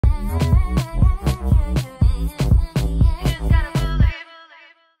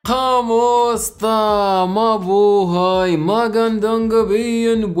Kamusta? Mabuhay! Magandang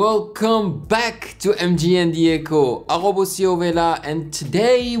gabi and welcome back to MGN Diego. Ako po si Ovela, and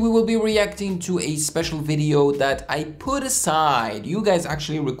today we will be reacting to a special video that I put aside. You guys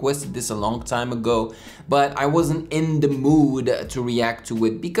actually requested this a long time ago, but I wasn't in the mood to react to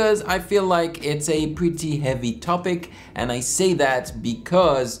it because I feel like it's a pretty heavy topic, and I say that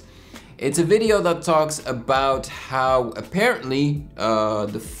because it's a video that talks about how apparently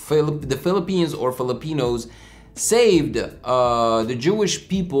the Philippines or Filipinos saved the Jewish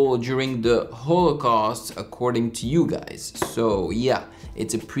people during the Holocaust, according to you guys. So yeah,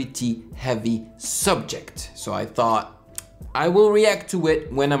 it's a pretty heavy subject. So I thought I will react to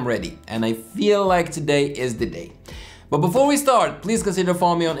it when I'm ready, and I feel like today is the day. But before we start, please consider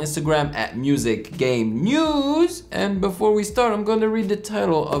following me on Instagram at Music Game News. And before we start, I'm gonna read the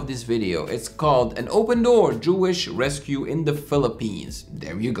title of this video. It's called An Open Door, Jewish Rescue in the Philippines.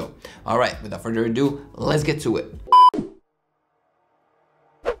 There you go. All right, without further ado, let's get to it.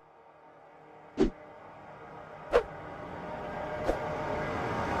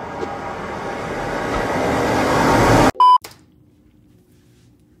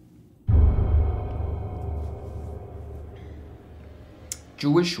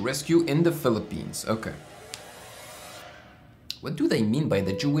 Jewish rescue in the Philippines. Okay. What do they mean by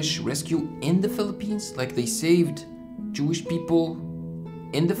the Jewish rescue in the Philippines? Like they saved Jewish people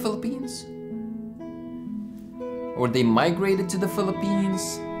in the Philippines? Or they migrated to the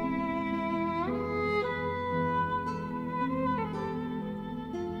Philippines?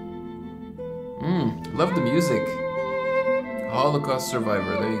 Love the music. Holocaust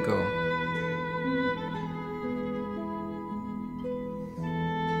survivor, there you go.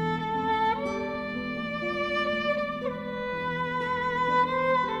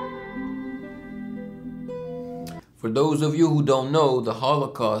 For those of you who don't know, the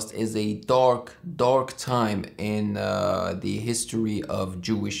Holocaust is a dark, dark time in the history of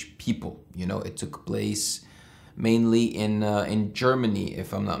Jewish people. You know, it took place mainly in Germany,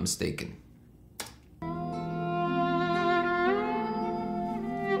 if I'm not mistaken.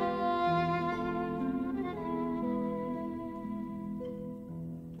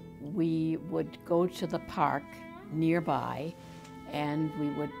 We would go to the park nearby, and we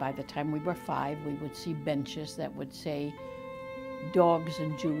would, by the time we were 5, we would see benches that would say, dogs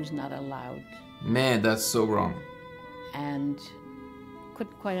and Jews not allowed. Man, that's so wrong. And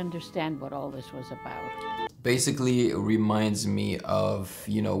couldn't quite understand what all this was about. Basically, it reminds me of,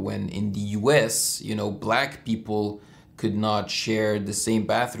 you know, when in the US, you know, black people could not share the same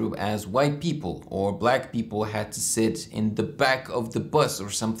bathroom as white people, or black people had to sit in the back of the bus or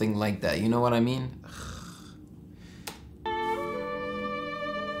something like that. You know what I mean?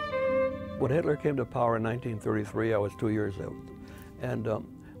 When Hitler came to power in 1933, I was 2 years old. And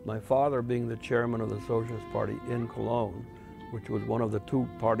my father, being the chairman of the Socialist Party in Cologne, which was one of the 2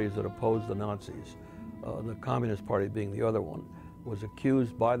 parties that opposed the Nazis, the Communist Party being the other one, was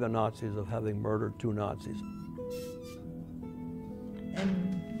accused by the Nazis of having murdered 2 Nazis.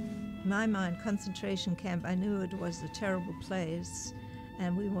 In my mind, concentration camp, I knew it was a terrible place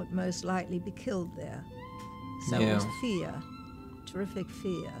and we would most likely be killed there. So it was fear, terrific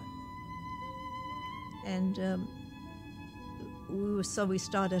fear. And we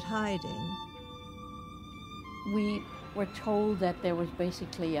started hiding. We were told that there was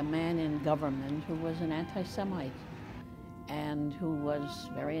basically a man in government who was an anti-Semite and who was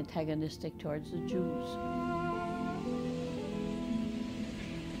very antagonistic towards the Jews.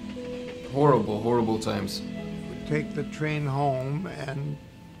 Horrible, horrible times. We'd take the train home, and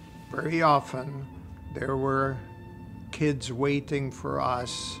very often there were kids waiting for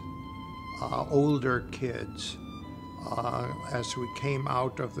us, older kids, as we came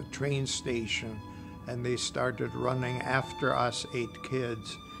out of the train station, and they started running after us 8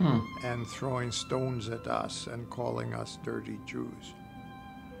 kids and throwing stones at us and calling us dirty Jews.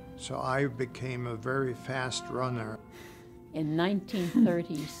 So I became a very fast runner. In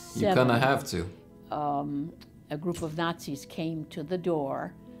 1937, You're gonna have to. A group of Nazis came to the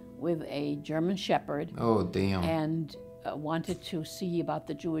door with a German Shepherd. Oh, damn. And wanted to see about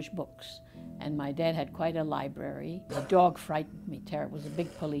the Jewish books. And my dad had quite a library. The dog frightened me terribly. It was a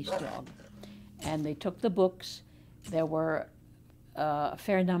big police dog. And they took the books. There were a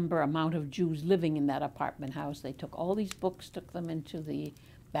fair amount of Jews living in that apartment house. They took all these books, took them into the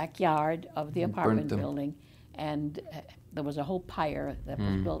backyard of the apartment building, and there was a whole pyre that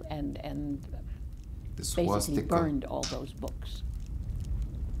was built, and basically burned all those books.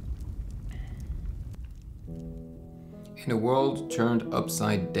 In a world turned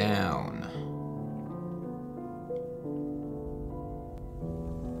upside down.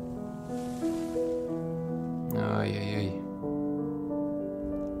 Ay, ay, ay.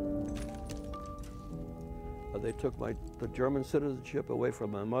 They took the German citizenship away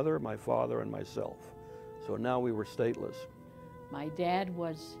from my mother, my father, and myself. So now we were stateless. My dad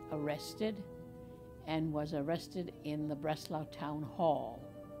was arrested and was arrested in the Breslau town hall.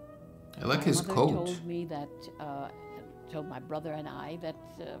 I like his My coat. mother told me that, told my brother and I that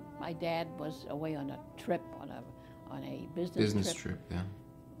my dad was away on a trip, on a business Trip, yeah.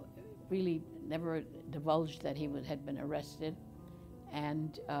 Really never divulged that he had been arrested,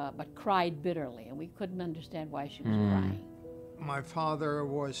 and but cried bitterly, and we couldn't understand why she was crying. My father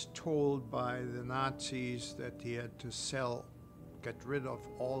was told by the Nazis that he had to get rid of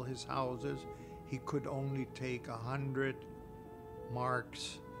all his houses. He could only take 100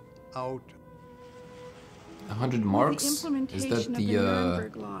 marks out. 100 marks? The implementation Is that of the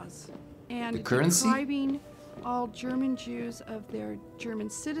Nuremberg laws and the currency? depriving all German Jews of their German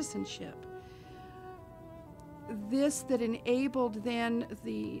citizenship. This that enabled then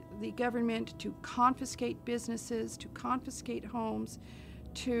the government to confiscate businesses, to confiscate homes,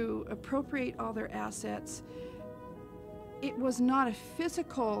 to appropriate all their assets. It was not a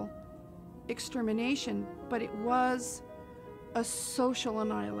physical extermination, but it was a social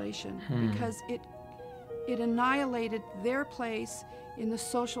annihilation because it annihilated their place in the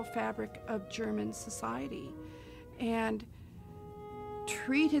social fabric of German society and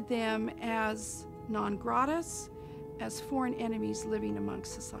treated them as non gratis, as foreign enemies living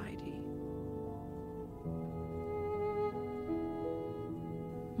amongst society.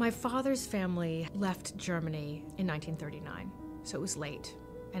 My father's family left Germany in 1939, so it was late.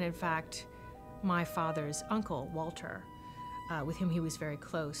 And in fact, my father's uncle, Walter, with whom he was very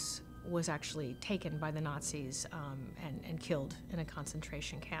close, was actually taken by the Nazis and killed in a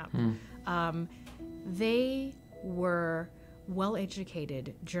concentration camp. They were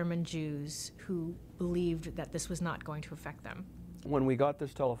well-educated German Jews who believed that this was not going to affect them. When we got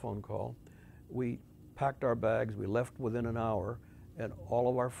this telephone call, we packed our bags, we left within an hour, and all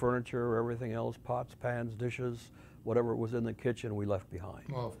of our furniture, everything else, pots, pans, dishes, whatever was in the kitchen, we left behind.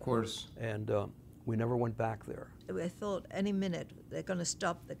 Well, of course. And we never went back there. We thought any minute they're going to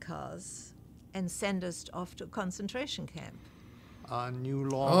stop the cars and send us off to a concentration camp. New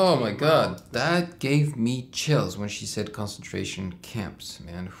law. Oh my God, that gave me chills when she said concentration camps,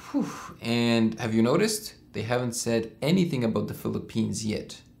 man. Whew. And have you noticed? They haven't said anything about the Philippines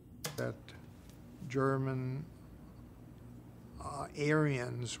yet. That German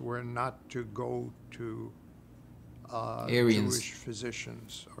Aryans were not to go to Aryans. Jewish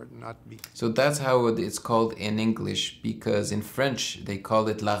physicians, or not be. So that's how it's called in English, because in French they call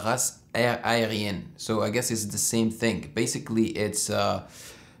it la race aérienne. So I guess it's the same thing. Basically, it's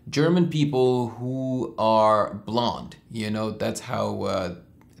German people who are blonde. You know, that's how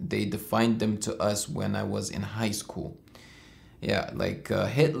they defined them to us when I was in high school. Yeah, like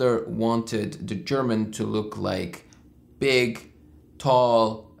Hitler wanted the German to look like big,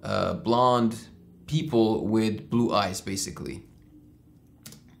 tall, blonde people with blue eyes, basically.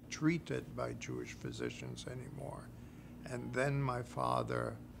 Treated by Jewish physicians anymore. And then my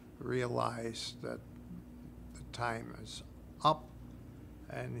father realized that the time is up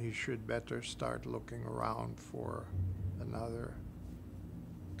and he should better start looking around for another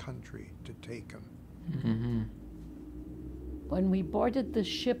country to take him. Mm-hmm. When we boarded the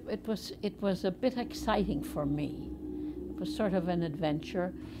ship, it was a bit exciting for me. It was sort of an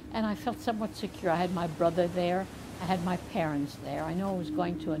adventure, and I felt somewhat secure. I had my brother there, I had my parents there. I know I was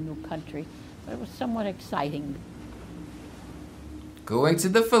going to a new country, but it was somewhat exciting. Going to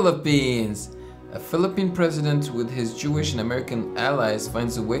the Philippines. A Philippine president with his Jewish and American allies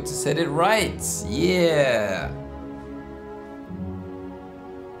finds a way to set it right. Yeah.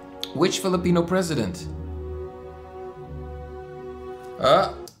 Which Filipino president?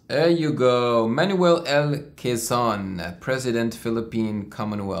 There you go. Manuel L. Quezon, President, Philippine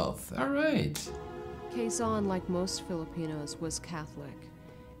Commonwealth. All right. Quezon, like most Filipinos, was Catholic.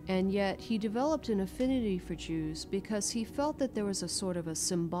 And yet he developed an affinity for Jews because he felt that there was a sort of a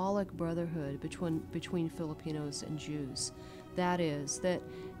symbolic brotherhood between Filipinos and Jews. That is, that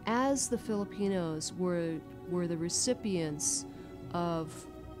as the Filipinos were the recipients of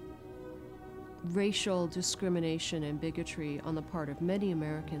racial discrimination and bigotry on the part of many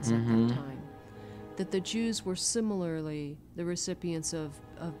Americans at that time, that the Jews were similarly the recipients of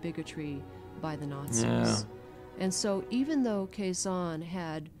bigotry by the Nazis. Yeah. And so even though Quezon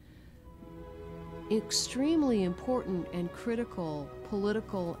had extremely important and critical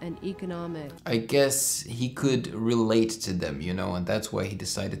political and economic... I guess he could relate to them, you know, and that's why he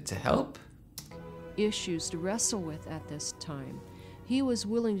decided to help. ...issues to wrestle with at this time, he was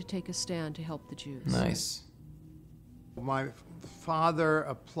willing to take a stand to help the Jews. Nice. My father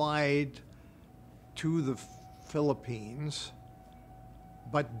applied to the Philippines,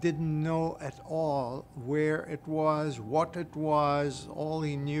 but didn't know at all where it was, what it was. All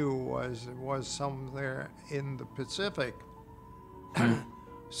he knew was it was somewhere in the Pacific.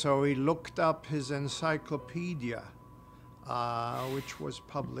 So he looked up his encyclopedia, which was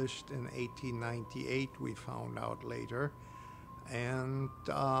published in 1898, we found out later. And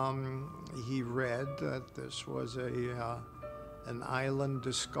he read that this was an island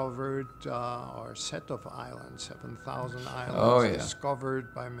discovered, or set of islands, 7,000 islands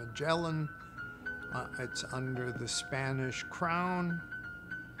discovered by Magellan. It's under the Spanish crown.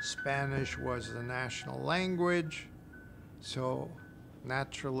 Spanish was the national language, so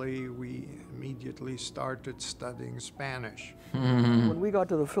naturally we immediately started studying Spanish. When we got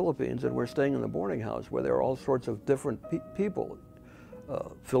to the Philippines and we're staying in the boarding house where there are all sorts of different people,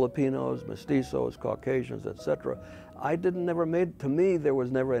 Filipinos, mestizos, Caucasians, etc. To me, there was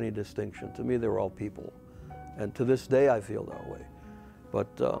never any distinction. To me, they were all people. And to this day, I feel that way. But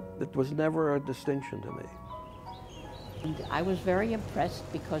it was never a distinction to me. And I was very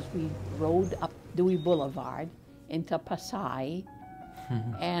impressed because we rode up Dewey Boulevard into Pasay,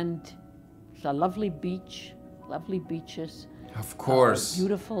 and it's a lovely beach, lovely beaches. Of course.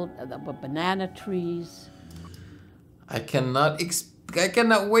 Beautiful banana trees. I cannot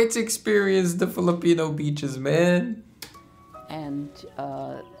wait to experience the Filipino beaches, man. And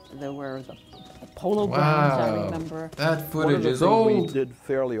there were the polo grounds, I remember. That footage is One of the old. things we did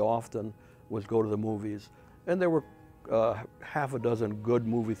fairly often was go to the movies. And there were half a dozen good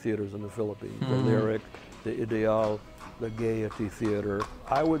movie theaters in the Philippines. The Lyric, the Ideal, the Gaiety Theater.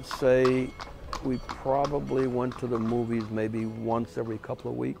 I would say we probably went to the movies maybe once every couple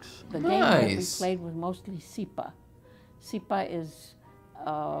of weeks. The game that we played was mostly sipa. Sipa is,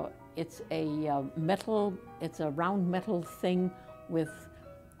 it's a round metal thing with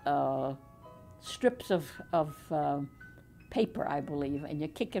strips of paper, I believe, and you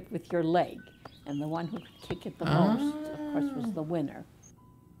kick it with your leg. And the one who could kick it the most, of course, was the winner.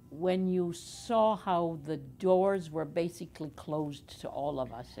 When you saw how the doors were basically closed to all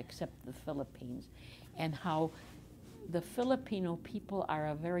of us except the Philippines, and how the Filipino people are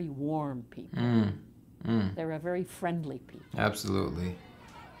a very warm people. They're a very friendly people. Absolutely.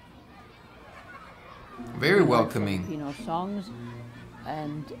 Very welcoming. Filipino songs,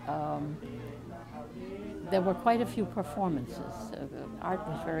 and there were quite a few performances. Art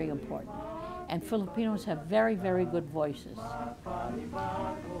was very important. And Filipinos have very, very good voices.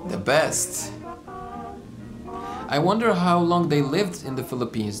 The best. I wonder how long they lived in the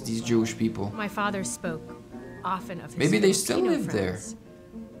Philippines, these Jewish people. My father spoke often of his Maybe they still Filipino live there. friends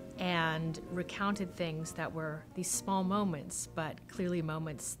and recounted things that were these small moments, but clearly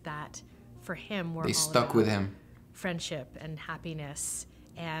moments that for him were They all stuck about with him. friendship and happiness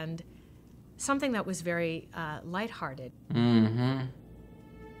and something that was very lighthearted. I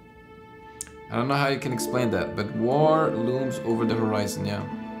don't know how you can explain that, but war looms over the horizon, yeah.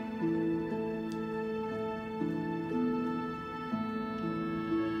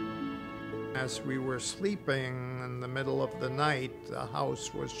 As we were sleeping in the middle of the night, the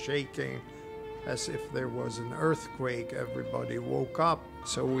house was shaking as if there was an earthquake. Everybody woke up.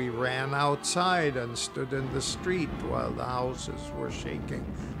 So we ran outside and stood in the street while the houses were shaking.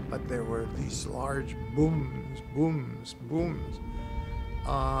 But there were these large booms, booms, booms.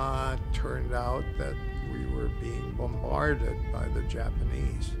 Turned out that we were being bombarded by the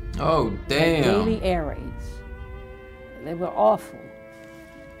Japanese. Oh, damn. Daily air raids. They were awful.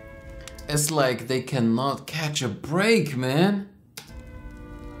 It's like they cannot catch a break, man.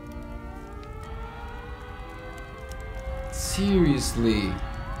 Seriously.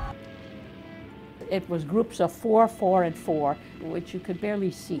 It was groups of 4, 4, and 4, which you could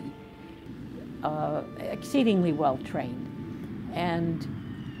barely see. Exceedingly well trained. And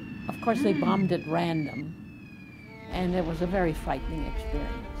of course they bombed at random. And it was a very frightening experience.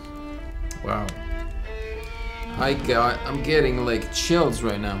 Wow. I'm getting like chills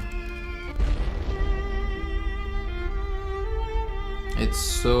right now. It's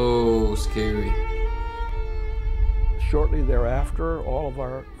so scary. Shortly thereafter, all of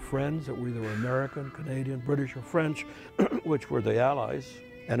our friends that were either American, Canadian, British, or French, which were the Allies,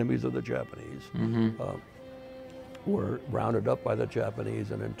 enemies of the Japanese, were rounded up by the Japanese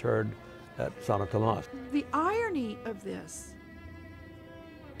and interned at San Tomas. The irony of this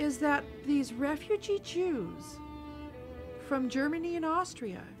is that these refugee Jews from Germany and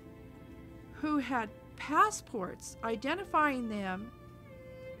Austria who had passports identifying them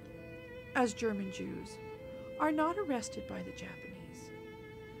as German Jews are not arrested by the Japanese.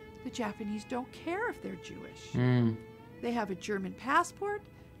 The Japanese don't care if they're Jewish. they have a German passport.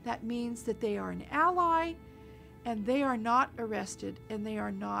 That means that they are an ally, and they are not arrested, and they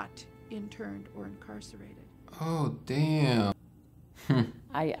are not interned or incarcerated. Oh, damn.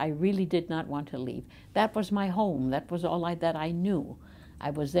 I really did not want to leave. That was my home. That was all that I knew.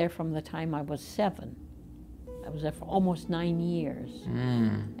 I was there from the time I was 7. I was there for almost 9 years.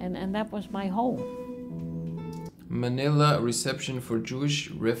 And that was my home. Manila reception for Jewish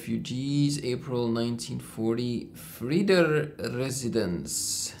refugees, April 1940, Frieder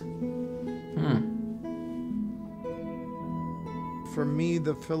residence. For me,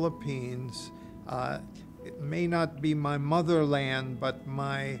 the Philippines, it may not be my motherland, but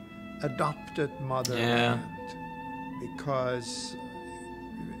my adopted motherland. Because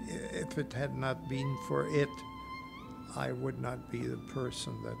if it had not been for it, I would not be the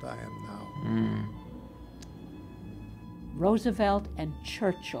person that I am now. Roosevelt and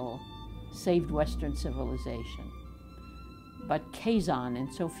Churchill saved Western civilization. But Quezon,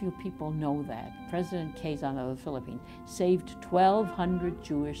 and so few people know that, President Quezon of the Philippines saved 1,200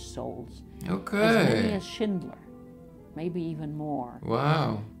 Jewish souls. Okay. As many as Schindler, maybe even more.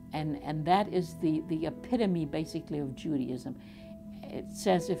 Wow. And that is the epitome, basically, of Judaism. It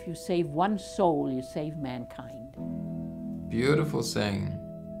says if you save one soul, you save mankind. Beautiful saying.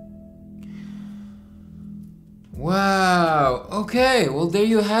 Wow. Okay, well, there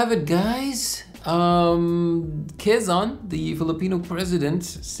you have it, guys. Quezon, the Filipino president,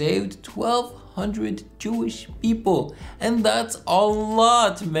 saved 1,200 Jewish people, and that's a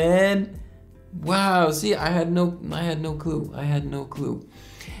lot, man. Wow. See, I had no clue.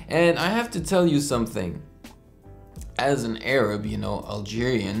 And I have to tell you something. As an Arab,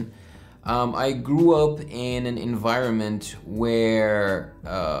 Algerian, I grew up in an environment where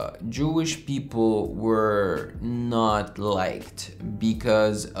Jewish people were not liked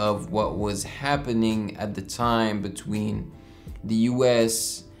because of what was happening at the time between the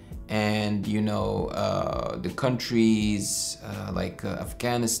US and, the countries like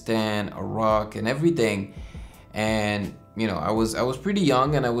Afghanistan, Iraq, and everything. And I was pretty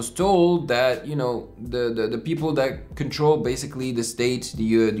young, and I was told that the people that control basically the state, the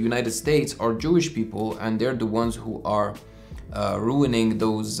United States, are Jewish people, and they're the ones who are ruining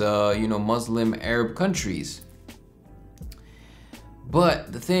those Muslim Arab countries.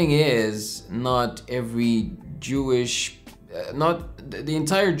 But the thing is, not every Jewish, not the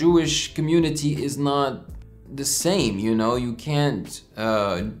entire Jewish community is not the same. You can't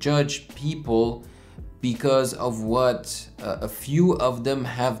judge people because of what a few of them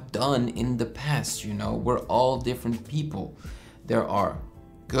have done in the past. We're all different people. There are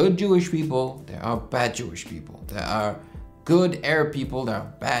good Jewish people, there are bad Jewish people, there are good Arab people, there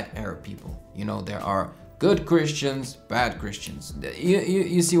are bad Arab people. There are good Christians, bad Christians.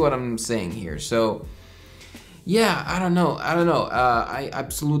 You see what I'm saying here. So yeah, I don't know. I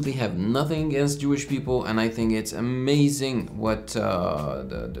absolutely have nothing against Jewish people, and I think it's amazing what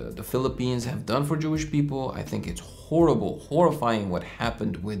the Philippines have done for Jewish people. I think it's horrifying what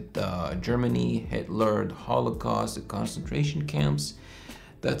happened with Germany, Hitler, the Holocaust, the concentration camps.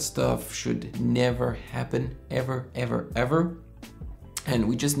 That stuff should never happen, ever, ever, ever. And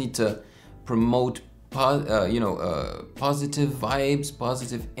we just need to promote, positive vibes,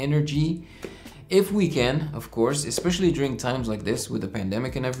 positive energy. If we can, of course, especially during times like this with the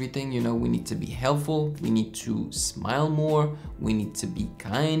pandemic and everything, we need to be helpful, we need to smile more, we need to be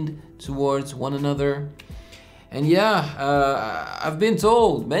kind towards one another. And yeah, I've been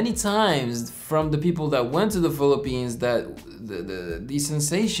told many times from the people that went to the Philippines that the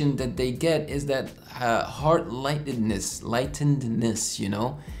sensation that they get is that heart-lightedness,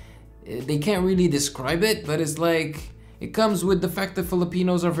 They can't really describe it, but it's like, it comes with the fact that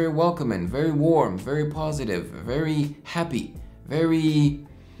Filipinos are very welcoming, very warm, very positive, very happy,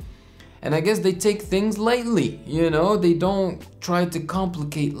 and I guess they take things lightly, they don't try to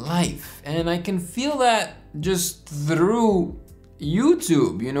complicate life. And I can feel that just through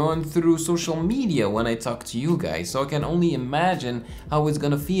YouTube, and through social media when I talk to you guys. So I can only imagine how it's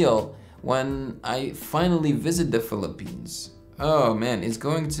gonna feel when I finally visit the Philippines. Oh man, it's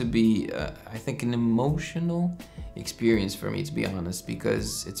going to be, I think, an emotional experience for me, to be honest,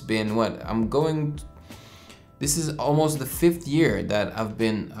 because it's been this is almost the 5th year that I've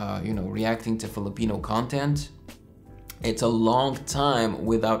been reacting to Filipino content. It's a long time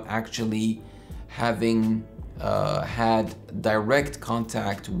without actually having had direct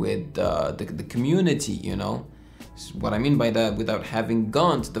contact with the community, what I mean by that, without having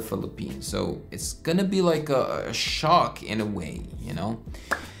gone to the Philippines. So it's gonna be like a shock in a way,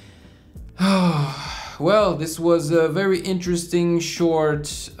 Well, this was a very interesting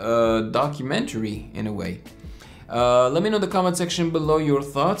short documentary in a way. Let me know in the comment section below your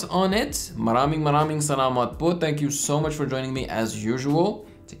thoughts on it. Maraming salamat po. Thank you so much for joining me as usual.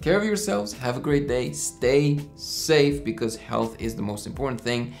 Take care of yourselves. Have a great day. Stay safe because health is the most important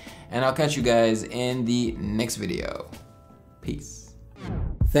thing. And I'll catch you guys in the next video. Peace.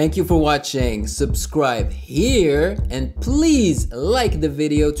 Thank you for watching. Subscribe here and please like the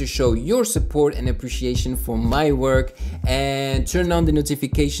video to show your support and appreciation for my work, and turn on the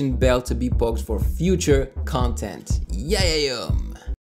notification bell to be poked for future content. Yeah.